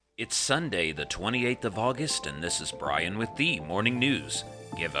It's Sunday, the 28th of August, and this is Brian with the Morning News.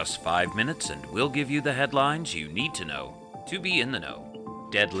 Give us 5 minutes and we'll give you the headlines you need to know to be in the know.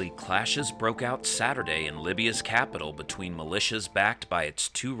 Deadly clashes broke out Saturday in Libya's capital between militias backed by its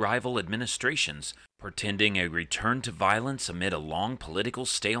two rival administrations, portending a return to violence amid a long political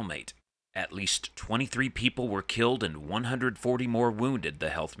stalemate. At least 23 people were killed and 140 more wounded, the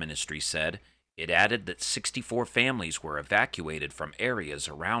health ministry said. It added that 64 families were evacuated from areas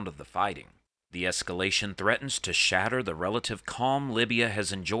around the fighting. The escalation threatens to shatter the relative calm Libya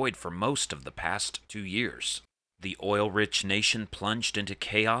has enjoyed for most of the past 2 years. The oil-rich nation plunged into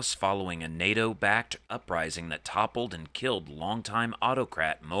chaos following a NATO-backed uprising that toppled and killed longtime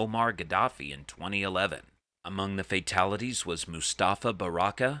autocrat Muammar Gaddafi in 2011. Among the fatalities was Mustafa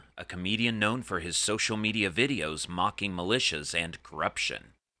Baraka, a comedian known for his social media videos mocking militias and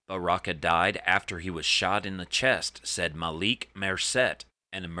corruption. Baraka died after he was shot in the chest, said Malik Merset,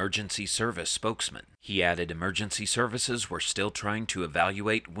 an emergency service spokesman. He added emergency services were still trying to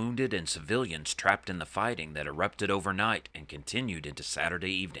evaluate wounded and civilians trapped in the fighting that erupted overnight and continued into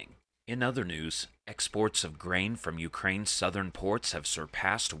Saturday evening. In other news, exports of grain from Ukraine's southern ports have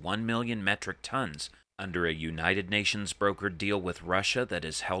surpassed 1 million metric tons under a United Nations brokered deal with Russia that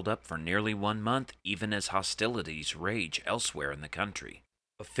is held up for nearly 1 month, even as hostilities rage elsewhere in the country.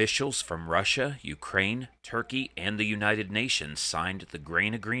 Officials from Russia, Ukraine, Turkey, and the United Nations signed the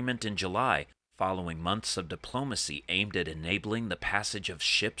grain agreement in July, following months of diplomacy aimed at enabling the passage of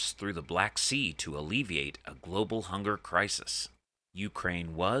ships through the Black Sea to alleviate a global hunger crisis.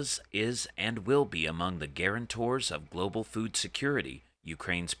 Ukraine was, is, and will be among the guarantors of global food security,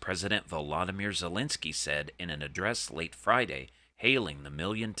 Ukraine's President Volodymyr Zelensky said in an address late Friday, hailing the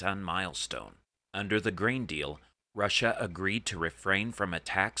million-ton milestone. Under the grain deal, Russia agreed to refrain from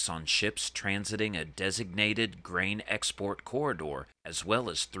attacks on ships transiting a designated grain export corridor, as well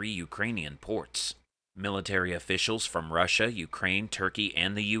as 3 Ukrainian ports. Military officials from Russia, Ukraine, Turkey,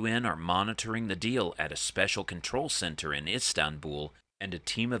 and the UN are monitoring the deal at a special control center in Istanbul, and a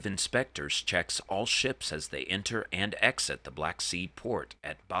team of inspectors checks all ships as they enter and exit the Black Sea port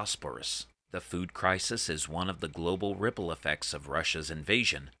at Bosporus. The food crisis is one of the global ripple effects of Russia's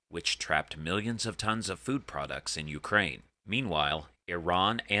invasion, which trapped millions of tons of food products in Ukraine. Meanwhile,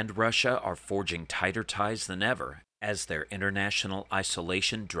 Iran and Russia are forging tighter ties than ever, as their international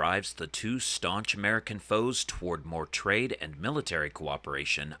isolation drives the two staunch American foes toward more trade and military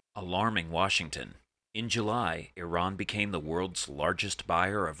cooperation, alarming Washington. In July, Iran became the world's largest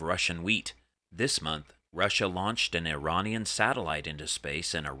buyer of Russian wheat. This month, Russia launched an Iranian satellite into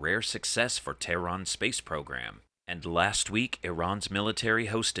space in a rare success for Tehran's space program. And last week, Iran's military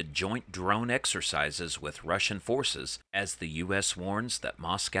hosted joint drone exercises with Russian forces as the U.S. warns that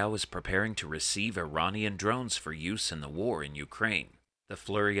Moscow is preparing to receive Iranian drones for use in the war in Ukraine. The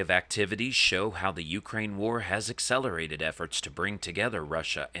flurry of activities show how the Ukraine war has accelerated efforts to bring together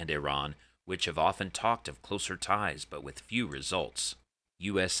Russia and Iran, which have often talked of closer ties but with few results.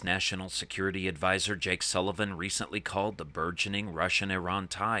 U.S. National Security Advisor Jake Sullivan recently called the burgeoning Russian-Iran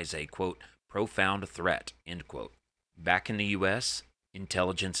ties a, quote, profound threat, end quote. Back in the U.S.,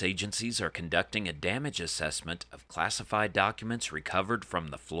 intelligence agencies are conducting a damage assessment of classified documents recovered from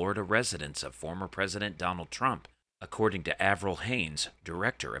the Florida residence of former President Donald Trump, according to Avril Haines,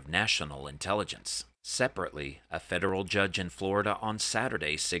 Director of National Intelligence. Separately, a federal judge in Florida on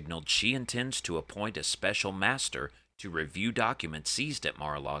Saturday signaled she intends to appoint a special master to review documents seized at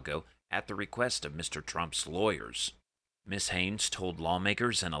Mar-a-Lago at the request of Mr. Trump's lawyers. Ms. Haines told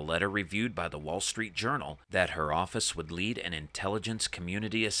lawmakers in a letter reviewed by the Wall Street Journal that her office would lead an intelligence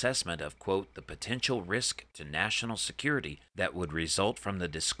community assessment of, quote, the potential risk to national security that would result from the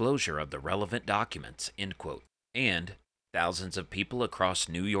disclosure of the relevant documents, end quote. And thousands of people across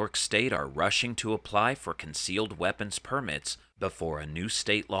New York State are rushing to apply for concealed weapons permits before a new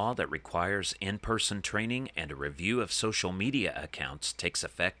state law that requires in-person training and a review of social media accounts takes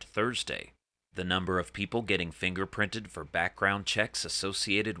effect Thursday. The number of people getting fingerprinted for background checks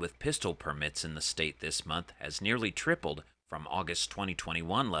associated with pistol permits in the state this month has nearly tripled from August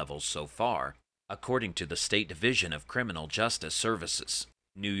 2021 levels so far, according to the State Division of Criminal Justice Services.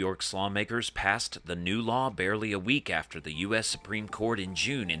 New York's lawmakers passed the new law barely a week after the U.S. Supreme Court in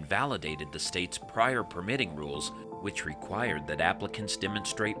June invalidated the state's prior permitting rules, which required that applicants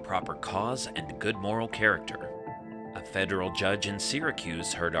demonstrate proper cause and good moral character. A federal judge in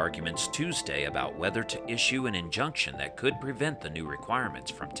Syracuse heard arguments Tuesday about whether to issue an injunction that could prevent the new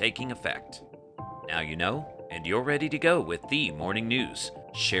requirements from taking effect. Now you know, and you're ready to go with the Morning News.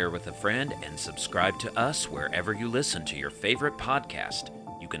 Share with a friend and subscribe to us wherever you listen to your favorite podcast.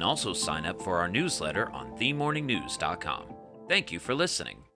 You can also sign up for our newsletter on themorningnews.com. Thank you for listening.